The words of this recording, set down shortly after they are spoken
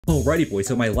Alrighty boys,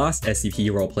 so in my last SCP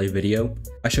roleplay video,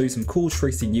 I showed you some cool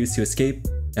tricks you can use to escape.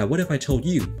 Now what if I told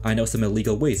you I know some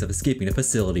illegal ways of escaping a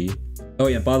facility? Oh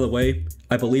yeah, and by the way,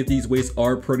 I believe these ways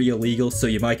are pretty illegal, so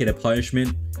you might get a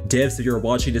punishment. Devs, if you're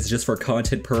watching this just for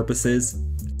content purposes.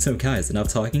 So guys, enough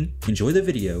talking, enjoy the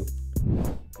video.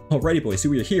 Alrighty boys, so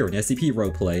we are here in SCP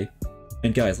roleplay.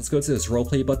 And guys, let's go to this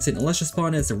roleplay button and let's just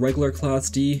spawn as a regular class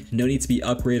D, no need to be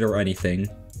upgraded or anything.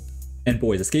 And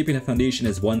boys, escaping a foundation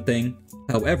is one thing,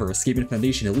 however, escaping a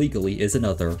foundation illegally is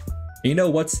another. And you know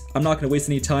what? I'm not going to waste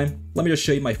any time. Let me just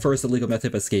show you my first illegal method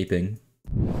of escaping.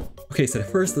 Okay, so the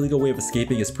first illegal way of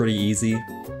escaping is pretty easy.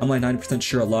 I'm like 90%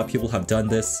 sure a lot of people have done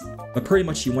this, but pretty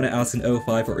much you want to ask an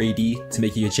O5 or AD to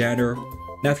make you a janitor.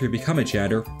 Now if you become a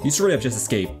janitor, you sort of just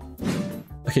escape.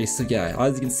 Okay, so yeah,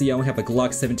 as you can see I only have a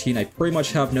Glock 17, I pretty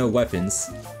much have no weapons.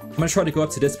 I'm going to try to go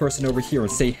up to this person over here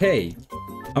and say, hey,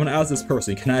 I'm going to ask this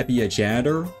person, can I be a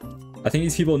janitor? I think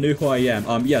these people knew who I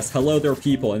am. Yes, hello there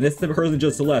people, and this person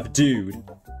just left, dude.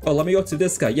 Oh, let me go up to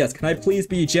this guy. Yes, can I please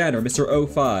be a janitor, Mr.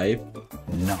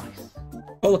 O5? Nice.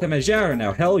 Oh, look, I'm a janitor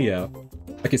now, hell yeah.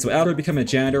 Okay, so after becoming a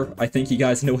janitor, I think you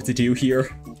guys know what to do here.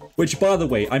 Which, by the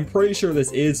way, I'm pretty sure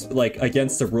this is, like,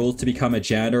 against the rules to become a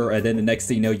janitor, and then the next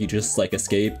thing you know, you just, like,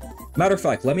 escape. Matter of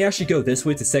fact, let me actually go this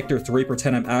way to Sector 3,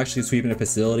 pretend I'm actually sweeping a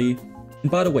facility. And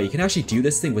by the way, you can actually do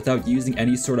this thing without using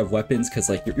any sort of weapons, because,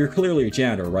 like, you're clearly a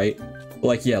janitor, right? But,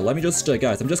 like, yeah, let me just,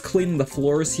 guys, I'm just cleaning the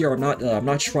floors here. I'm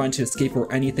not trying to escape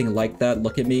or anything like that.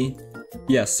 Look at me.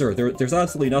 Yes, sir, there's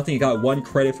absolutely nothing. I got 1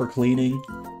 credit for cleaning.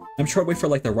 I'm trying to wait for,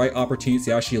 like, the right opportunity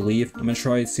to actually leave. I'm gonna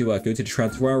try to go to the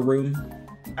transfer room.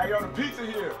 I got a pizza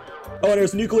here. Oh, and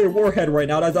there's a nuclear warhead right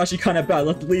now. That's actually kind of bad.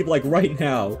 Let's leave, like, right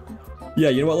now. Yeah,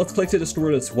 you know what? Let's click to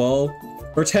destroy this wall.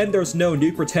 Pretend there's no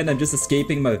nuke. Pretend I'm just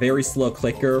escaping my very slow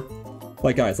clicker.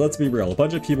 Like, guys, let's be real. A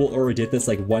bunch of people already did this,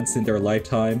 like, once in their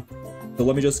lifetime. So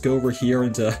let me just go over here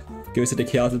and go to the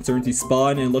Chaos Uncertainty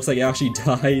spawn, and it looks like I actually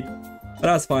died. But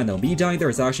that's fine, though. Me dying there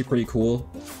is actually pretty cool.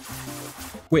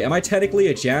 Wait, am I technically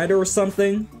a janitor or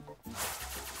something?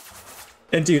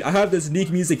 And dude, I have this unique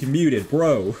music muted,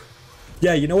 bro.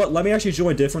 Yeah, you know what? Let me actually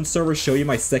join a different server, show you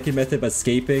my second method of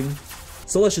escaping.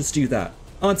 So let's just do that.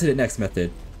 On to the next method.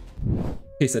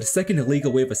 Okay, so the second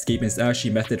illegal way of escaping is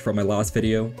actually a method from my last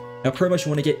video. Now pretty much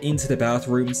you want to get into the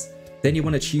bathrooms, then you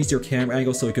want to choose your camera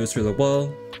angle so it goes through the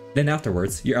wall, then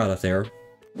afterwards, you're out of there.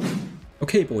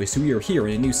 Okay boys, so we are here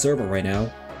in a new server right now,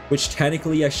 which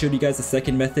technically I showed you guys the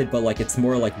second method, but like it's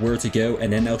more like where to go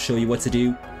and then I'll show you what to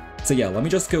do. So yeah, let me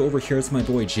just go over here to my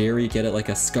boy Jerry, get it like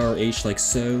a Scar H like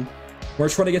so. We're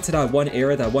trying to get to that one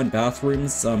area, that one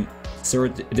bathrooms. Sir,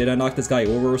 did I knock this guy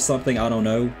over or something? I don't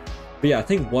know. But yeah, I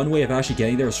think one way of actually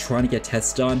getting there is trying to get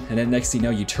tests done, and then next thing you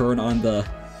know, you turn on the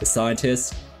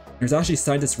scientist. There's actually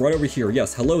scientists right over here.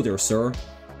 Yes, hello there, sir.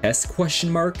 S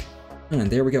question mark? And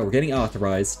there we go, we're getting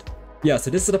authorized. Yeah,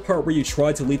 so this is the part where you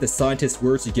try to lead the scientist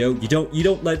where to go. You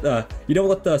don't let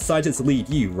the scientist lead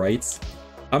you, right?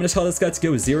 I'm gonna tell this guy to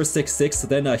go 066, so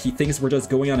then he thinks we're just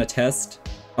going on a test.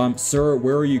 Sir,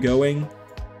 where are you going?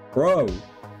 Bro.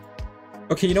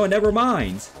 Okay, you know what, never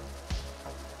mind.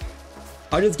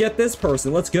 I'll just get this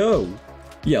person, let's go.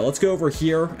 Yeah, let's go over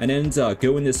here and then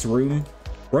go in this room.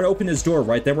 We're gonna open this door,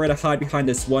 right? Then we're gonna hide behind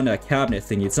this one cabinet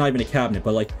thingy. It's not even a cabinet,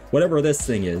 but like, whatever this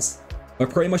thing is. But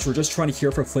pretty much we're just trying to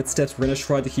hear for footsteps. We're gonna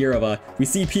try to hear of, we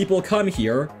see people come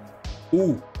here.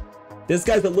 Ooh. This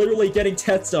guy's literally getting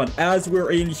tests done as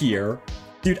we're in here.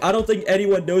 Dude, I don't think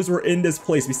anyone knows we're in this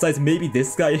place besides maybe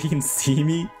this guy if he can see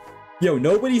me. Yo,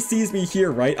 nobody sees me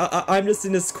here, right? I'm just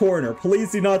in this corner.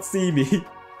 Please do not see me.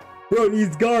 Bro,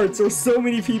 these guards, there's so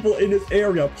many people in this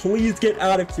area. Please get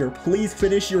out of here. Please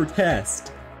finish your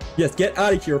test. Yes, get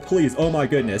out of here, please. Oh my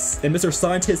goodness. And Mr.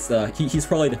 Scientist, he's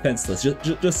probably defenseless.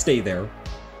 Just stay there.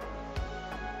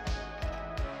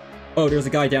 Oh, there's a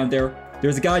guy down there.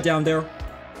 There's a guy down there.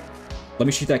 Let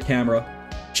me shoot that camera.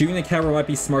 Shooting the camera might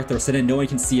be smart though, so then no one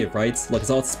can see it, right? Look, it's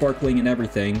all sparkling and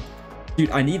everything. Dude,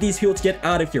 I need these people to get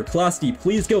out of here. Class D,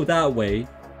 please go that way.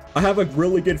 I have a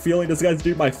really good feeling this guy's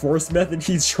doing my first method.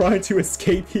 He's trying to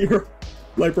escape here.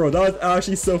 Like, bro, that was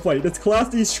actually so funny. This Class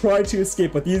D's trying to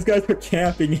escape, but these guys are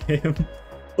camping him.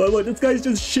 But look, this guy's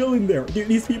just chilling there. Dude,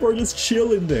 these people are just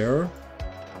chilling there.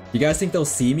 You guys think they'll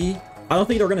see me? I don't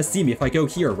think they're gonna see me if I go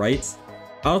here, right?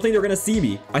 I don't think they're gonna see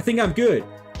me. I think I'm good.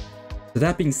 So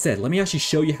that being said, let me actually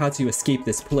show you how to escape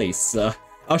this place.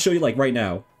 I'll show you like right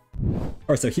now.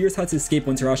 Alright, so here's how to escape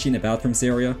once you're actually in the bathrooms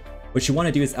area. What you want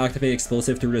to do is activate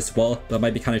explosive through this wall, but it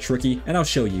might be kind of tricky, and I'll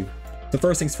show you. So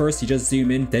first things first, you just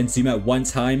zoom in, then zoom out 1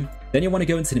 time. Then you want to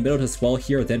go into the middle of this wall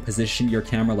here, then position your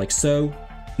camera like so.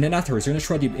 And then afterwards, you're going to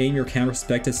try to aim your camera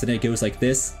perspective so then it goes like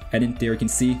this. And in there you can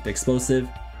see the explosive.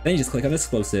 Then you just click on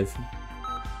explosive.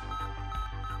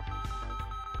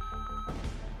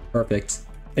 Perfect.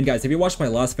 And guys, if you watched my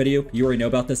last video, you already know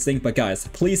about this thing, but guys,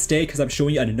 please stay because I'm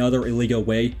showing you another illegal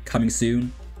way coming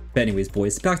soon. But anyways,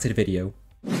 boys, back to the video.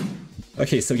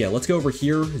 Okay, so yeah, let's go over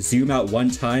here, zoom out one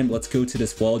time, let's go to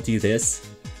this wall, do this.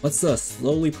 Let's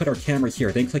slowly put our camera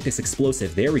here, then click this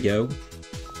explosive, there we go.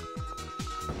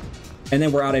 And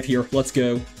then we're out of here, let's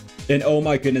go. And oh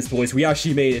my goodness, boys, we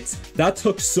actually made it. That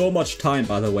took so much time,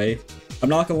 by the way. I'm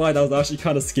not gonna lie, that was actually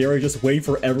kind of scary, just waiting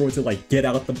for everyone to like get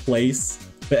out of the place.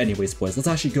 But anyways, boys, let's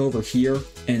actually go over here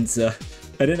and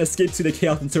then escape to the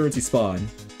Chaos Insurgency spawn.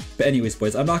 But anyways,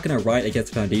 boys, I'm not gonna riot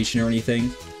against Foundation or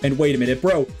anything. And wait a minute,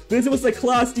 bro, this was the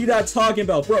Class D that I'm talking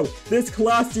about, bro. This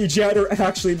Class D janitor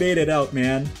actually made it out,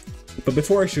 man. But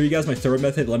before I show you guys my third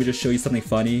method, let me just show you something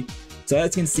funny. So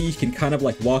as you can see, you can kind of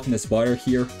like walk in this water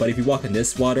here, but if you walk in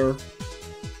this water,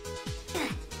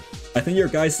 I think your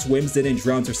guy swims in and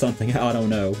drowns or something, I don't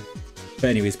know. But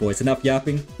anyways, boys, enough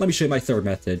yapping, let me show you my third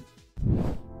method.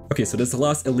 Okay, so this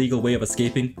last illegal way of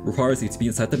escaping requires you to be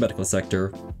inside the medical sector,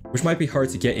 which might be hard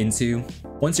to get into.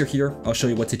 Once you're here, I'll show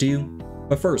you what to do.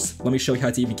 But first, let me show you how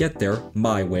to even get there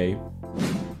my way.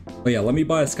 But yeah, let me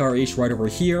buy a Scar H right over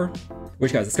here.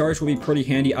 Which guys, the Scar H will be pretty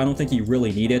handy, I don't think you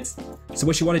really need it. So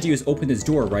what you want to do is open this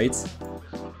door, right?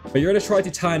 But you're going to try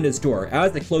to time this door.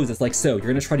 As it closes, like so, you're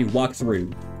going to try to walk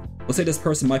through. Let's say this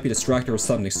person might be distracted or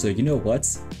something, so you know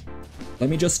what? Let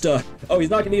me just, oh, he's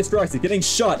not getting distracted, he's getting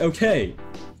shot, okay.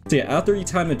 So yeah, after you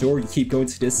time the door, you keep going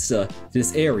to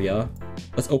this area.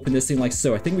 Let's open this thing like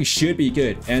so. I think we should be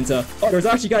good. And, oh, there's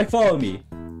actually a guy following me.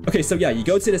 Okay, so yeah, you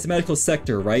go to this medical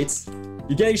sector, right?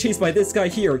 You're getting chased by this guy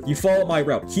here. You follow my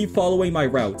route. Keep following my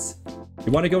route.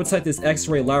 You want to go inside this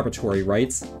X-ray laboratory,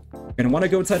 right? You're gonna want to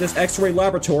go inside this X-ray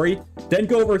laboratory, then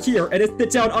go over here and then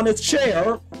sit down on this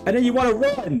chair, and then you want to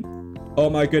run. Oh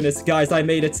my goodness, guys, I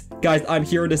made it. Guys, I'm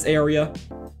here in this area.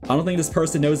 I don't think this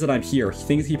person knows that I'm here.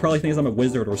 He probably thinks I'm a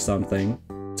wizard or something.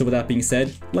 So with that being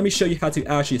said, let me show you how to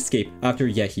actually escape after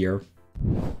you get here.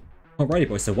 Alrighty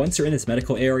boys, so once you're in this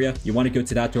medical area, you want to go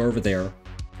to that door over there.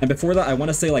 And before that, I want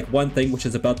to say like one thing, which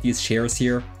is about these chairs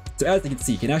here. So as you can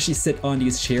see, you can actually sit on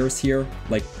these chairs here,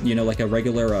 like, you know, like a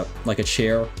regular, like a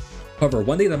chair. However,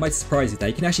 one thing that might surprise you is that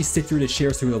you can actually sit through the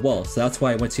chairs through the wall. So that's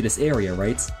why I went to this area,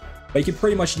 right? But you can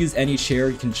pretty much use any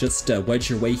chair. You can just wedge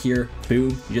your way here. Boom.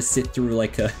 You just sit through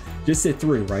like just sit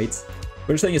through, right?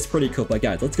 Which I think is pretty cool. But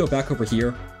guys, let's go back over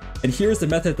here. And here's the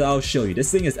method that I'll show you.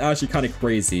 This thing is actually kind of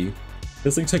crazy.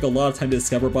 This thing took a lot of time to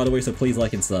discover, by the way, so please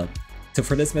like and sub. So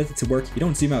for this method to work, you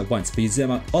don't zoom out once, but you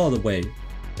zoom out all the way.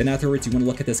 Then afterwards, you want to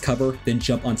look at this cover, then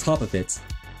jump on top of it.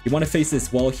 You want to face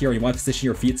this wall here, and you want to position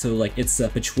your feet so like it's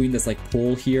between this like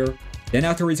pole here. Then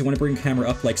afterwards, you want to bring your camera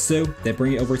up like so, then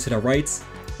bring it over to the right.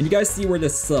 And you guys see where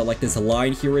this like this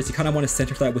line here is? You kind of want to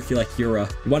center that with your you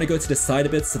want to go to the side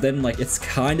of it, so then like it's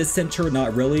kind of center,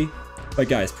 not really. But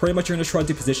guys, pretty much you're going to try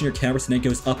to position your camera so then it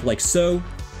goes up like so.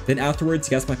 Then afterwards,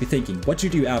 you guys might be thinking, what do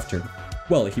you do after?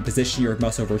 Well, if you position your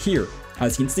mouse over here,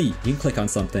 as you can see, you can click on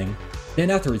something. Then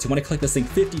afterwards, you want to click this thing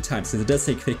 50 times, because it does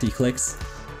take 50 clicks.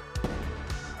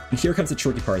 And here comes the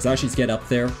tricky part, is actually to get up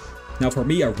there. Now for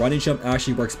me, a run and jump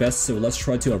actually works best, so let's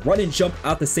try to run and jump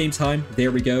at the same time.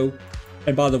 There we go.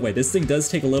 And by the way, this thing does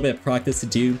take a little bit of practice to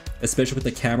do, especially with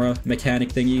the camera mechanic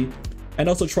thingy. And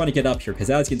also trying to get up here, because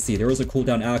as you can see, there is a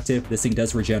cooldown active, this thing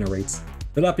does regenerate.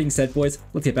 With that being said, boys,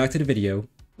 let's get back to the video.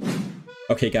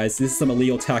 Okay guys, this is some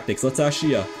illegal tactics. Let's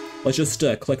actually, let's just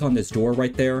click on this door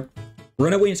right there. We're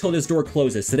gonna wait until this door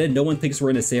closes, so then no one thinks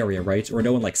we're in this area, right? Or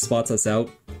no one like spots us out.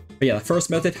 But yeah, the first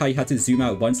method, how you have to zoom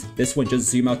out once. This one just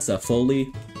zoom out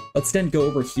fully. Let's then go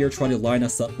over here, try to line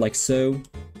us up like so.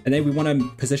 And then we want to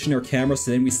position our camera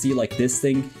so then we see like this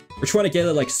thing. We're trying to get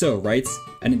it like so, right?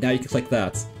 And now you can click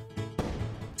that. So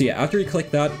yeah, after you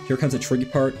click that, here comes the tricky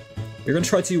part. You're gonna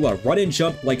try to run and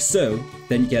jump like so,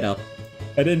 then you get up.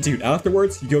 And then dude,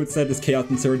 afterwards, you go inside this Chaos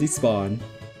Insurgency spawn.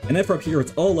 And then from here,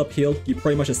 it's all uphill, you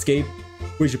pretty much escape.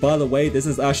 Which, by the way, this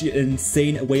is actually an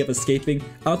insane way of escaping.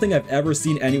 I don't think I've ever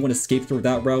seen anyone escape through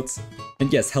that route.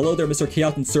 And yes, hello there, Mr.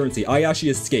 Chaos Insurgency, I actually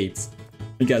escaped.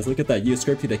 And guys, look at that, you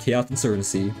escaped through the Chaos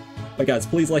Insurgency. But guys,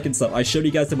 please like and sub, I showed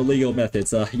you guys some illegal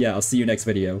methods, yeah, I'll see you next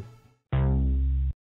video.